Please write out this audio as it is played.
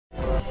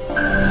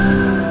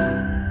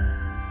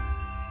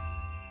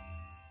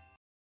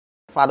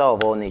Father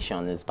of all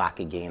nations is back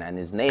again, and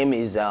his name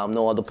is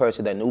no other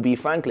person than Ubi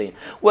Franklin.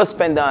 We'll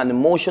spend an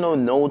emotional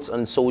note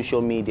on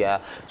social media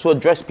to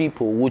address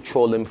people who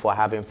troll him for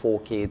having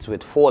 4 kids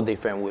with 4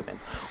 different women.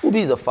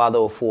 Ubi is a father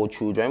of 4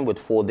 children with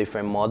 4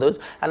 different mothers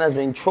and has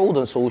been trolled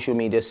on social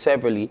media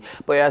severally,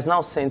 but he has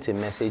now sent a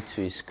message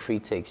to his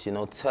critics, you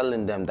know,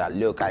 telling them that,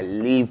 look, I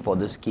live for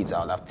these kids.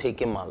 I would have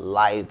taken my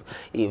life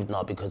if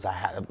not because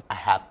I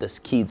have these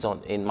kids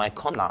in my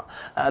corner.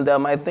 And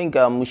I think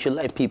we should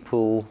let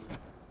people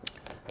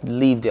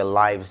live their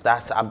lives.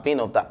 I've been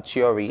of that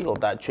theory,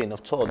 of that train of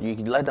thought. You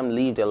can let them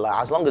live their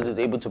life as long as it's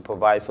able to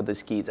provide for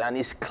these kids, and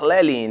it's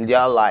clearly in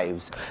their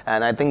lives,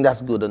 and I think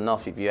that's good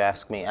enough if you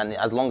ask me. And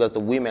as long as the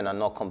women are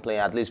not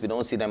complaining, at least we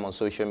don't see them on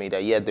social media.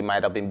 Yeah, they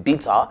might have been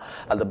bitter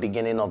at the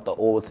beginning of the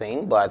whole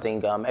thing, but I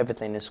think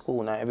everything is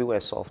cool now. Everywhere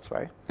is soft,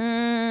 right?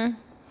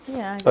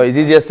 Yeah. Or is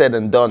easier said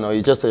than done, or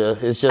it's just a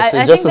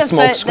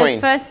smoke screen?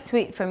 The first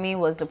tweet for me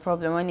was the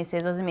problem when he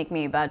says, "Doesn't make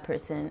me a bad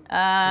person."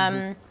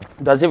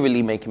 Does it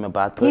really make him a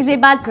bad person? He's a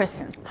bad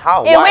person.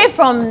 How? Away Why?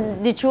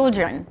 from the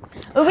children.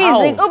 Ubi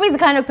is the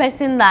kind of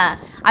person that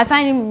I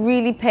find him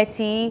really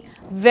petty,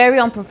 very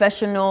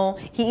unprofessional.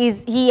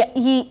 He's the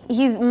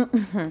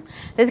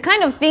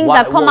kind of things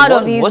that come out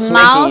of his mouth. What's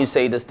making you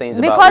say these things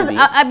because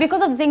about Ubi?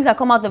 Because of the things that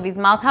come out of his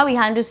mouth, how he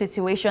handles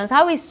situations,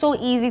 how he's so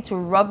easy to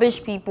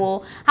rubbish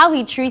people, how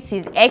he treats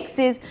his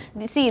exes.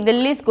 See, the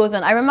list goes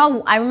on. I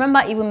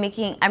remember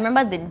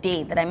the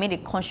day that I made a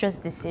conscious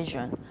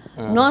decision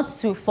not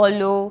to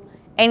follow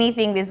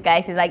anything this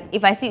guy says. Like,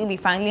 if I see Ubi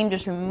Franklin,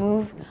 just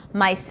remove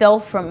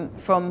myself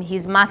from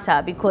his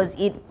matter because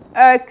it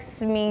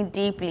irks me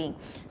deeply.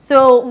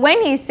 So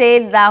when he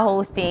said that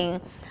whole thing,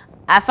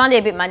 I found it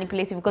a bit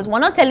manipulative because we're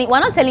not telling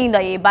you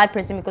that you're a bad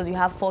person because you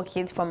have 4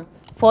 kids from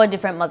 4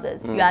 different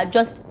mothers. You are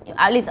just,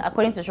 at least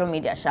according to social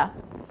media,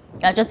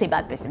 you're just a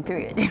bad person,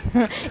 period.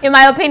 In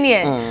my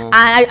opinion. And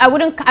I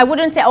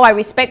wouldn't say, oh, I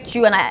respect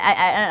you and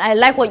I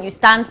like what you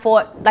stand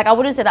for. Like, I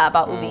wouldn't say that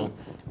about Ubi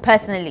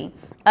personally.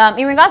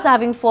 In regards to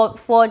having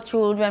four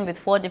children with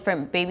 4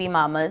 different baby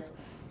mamas,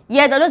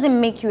 yeah, that doesn't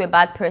make you a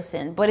bad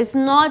person, but it's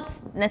not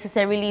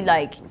necessarily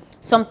like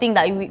something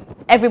that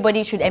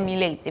everybody should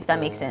emulate, if that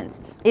makes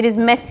sense. It is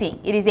messy.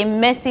 It is a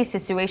messy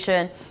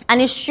situation,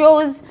 and it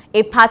shows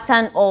a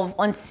pattern of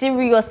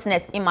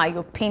unseriousness, in my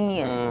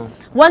opinion.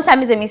 1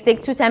 time is a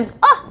mistake, 2 times,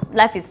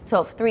 life is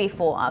tough, 3,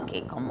 4,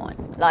 okay, come on.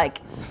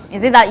 Like,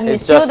 is it that you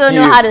still don't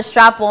know how to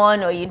strap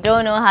on, or you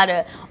don't know how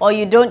to, or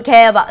you don't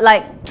care about,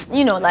 like,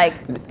 you know, like...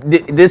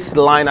 This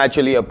line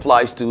actually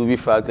applies to Ubi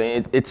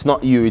Franklin. It's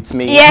not you, it's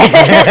me. Yeah,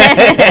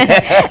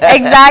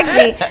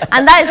 exactly.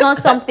 And that is not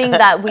something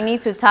that we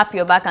need to tap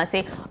your back and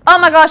say, oh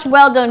my gosh,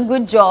 well done,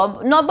 good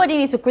job. Nobody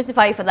needs to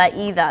crucify you for that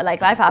either. Like,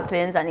 life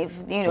happens, and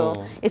if, you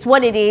know, it's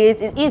what it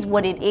is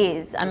what it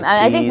is.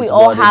 I think we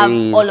all have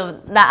all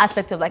of that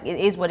aspect of, like, it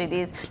is what it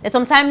is. There's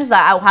sometimes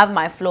that I'll have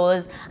my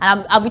flaws,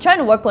 and I'll be trying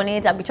to work on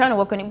it,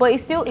 but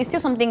it's still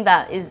something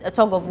that is a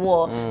tug of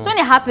war. So when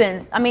it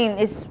happens, I mean,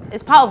 it's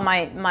part of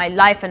my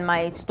life and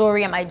my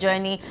story and my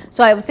journey.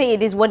 So I would say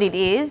it is what it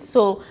is.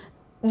 So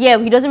yeah,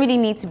 he doesn't really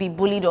need to be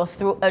bullied or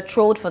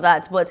trolled for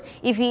that. But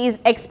if he is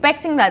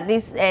expecting that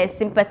this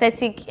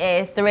sympathetic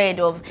thread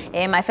of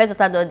my first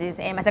daughter does this,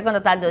 my second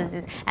daughter does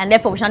this, and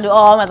therefore we should do,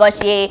 oh my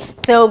gosh, yeah,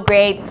 so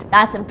great,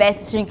 that's the best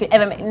decision you could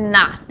ever make.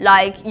 Nah,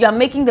 like, you're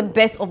making the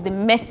best of the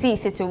messy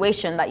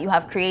situation that you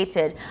have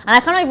created. And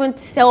I cannot even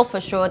tell for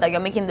sure that you're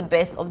making the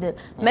best of the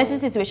messy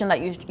situation that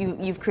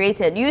you've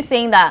created. You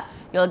saying that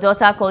your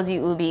daughter calls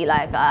you Ubi,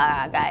 like,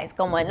 guys,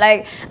 come on.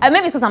 Like,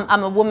 maybe because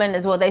I'm a woman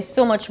as well, there's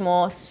so much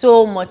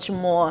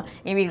more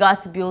in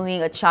regards to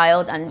building a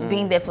child and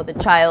being there for the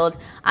child.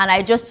 And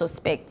I just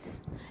suspect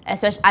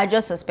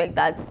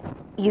that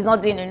he's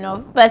not doing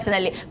enough,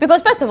 personally.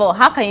 Because first of all,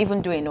 how can you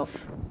even do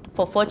enough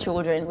for 4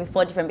 children with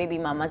 4 different baby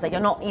mamas that you're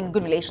not in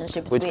good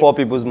relationships with? 4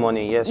 people's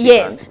money, yes, you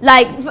can.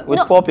 Like, with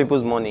 4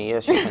 people's money,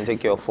 yes, you can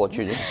take care of 4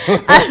 children.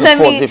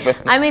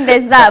 I mean,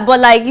 there's that, but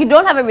like, you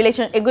don't have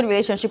a good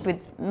relationship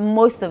with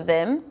most of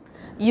them.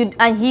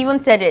 And he even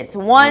said it.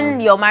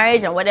 Your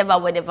marriage and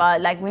whatever.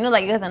 Like, we know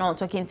that you guys are not on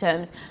talking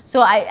terms.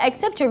 So I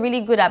accept you're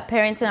really good at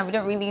parenting, and we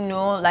don't really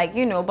know, like,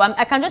 you know, but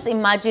I can just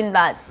imagine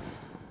that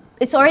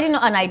it's already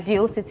not an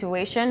ideal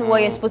situation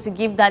where you're supposed to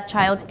give that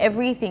child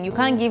everything. You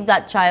can't give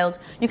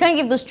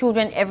those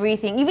children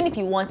everything, even if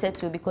you wanted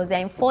to, because they're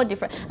in 4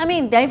 different, I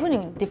mean, they're even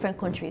in different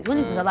countries. One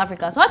is in South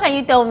Africa. So how can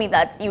you tell me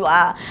that you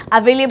are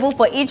available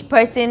for each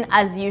person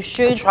as you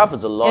should?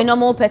 Travels a lot. A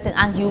normal person,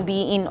 and you'll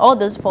be in all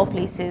those 4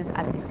 places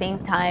at the same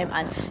time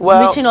and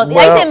reaching out.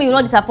 I tell me you will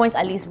not disappoint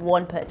at least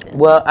 1 person.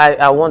 Well,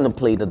 I want to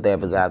play the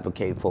devil's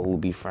advocate for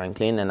Ubi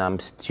Franklin, and I'm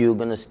still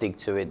going to stick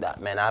to it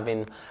that, man,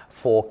 having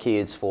 4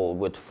 kids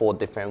with 4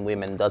 different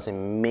women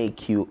doesn't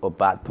make you a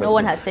bad person. No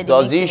one has said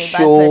Does it it makes you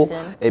show a bad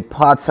person. a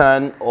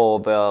pattern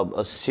of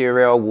a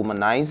serial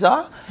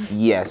womanizer?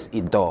 Yes,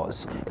 it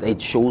does. It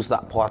shows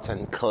that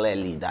pattern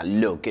clearly. That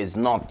look, it's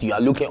not,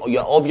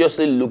 you're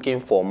obviously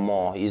looking for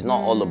more. It's not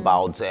all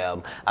about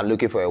I'm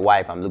looking for a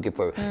wife, I'm looking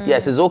for.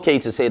 Yes, it's okay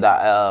to say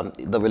that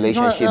the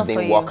relationship not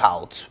didn't for work you.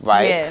 out,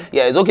 right?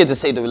 Yeah, it's okay to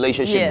say the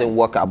relationship didn't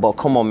work out, but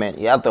come on, man,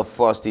 you had the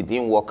first, it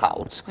didn't work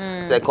out.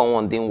 Second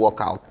one didn't work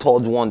out.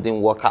 Third one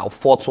didn't work out.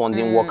 Fourth one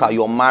didn't work out.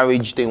 Your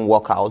marriage didn't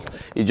work out.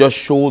 It just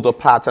shows the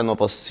pattern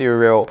of a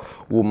serial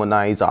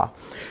womanizer.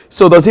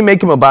 So does it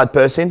make him a bad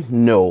person?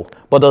 No.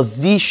 But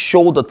does this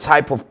show the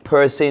type of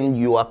person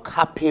you are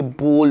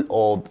capable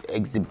of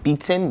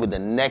exhibiting with the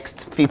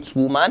next 5th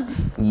woman?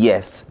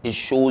 Yes. It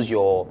shows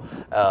your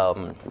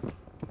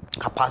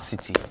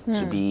capacity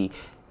to be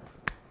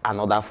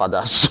another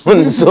father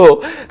soon. So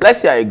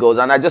let's see how it goes,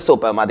 and I just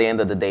hope at the end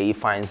of the day he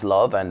finds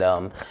love,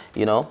 and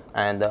you know,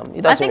 and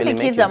it doesn't I think really the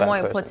make kids you a are bad more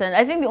person. important.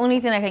 I think the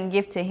only thing I can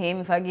give to him,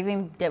 if I give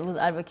him devil's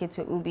advocate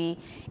to Ubi,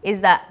 is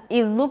that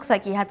it looks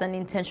like he has an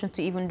intention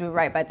to even do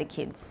right by the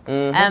kids.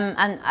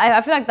 And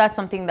I feel like that's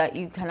something that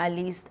you can at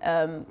least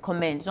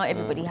commend. Not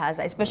everybody has,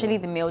 especially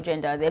the male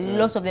gender.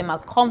 Lots of them are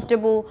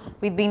comfortable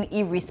with being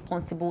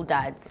irresponsible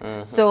dads.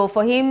 So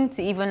for him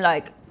to even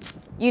like,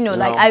 you know,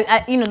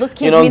 like you know, those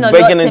kids mean a lot to me.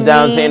 Breaking it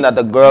down, saying that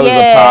the girl is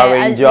a Power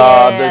Ranger.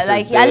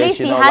 At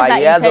least he has that intention.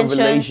 He has a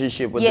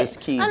relationship with this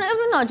kid. And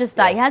even not just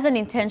that, he has an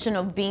intention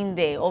of being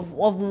there, of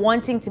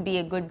wanting to be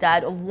a good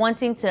dad, of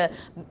wanting to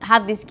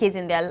have these kids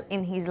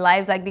in his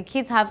lives. Like the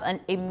kids have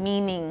a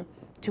meaning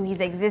to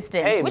his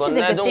existence, which is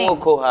a good thing.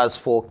 Nwoko has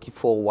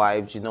four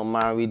wives, you know,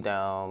 married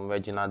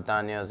Regina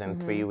Daniels in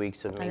 3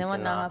 weeks of meeting. And then what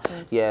now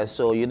happened? Yeah,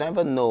 so you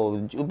never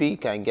know. Ubi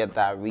can get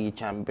that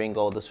reach and bring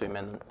all the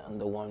women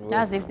under one roof.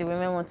 That's if the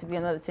women want to be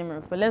under the same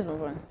roof. But let's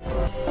move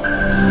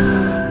on.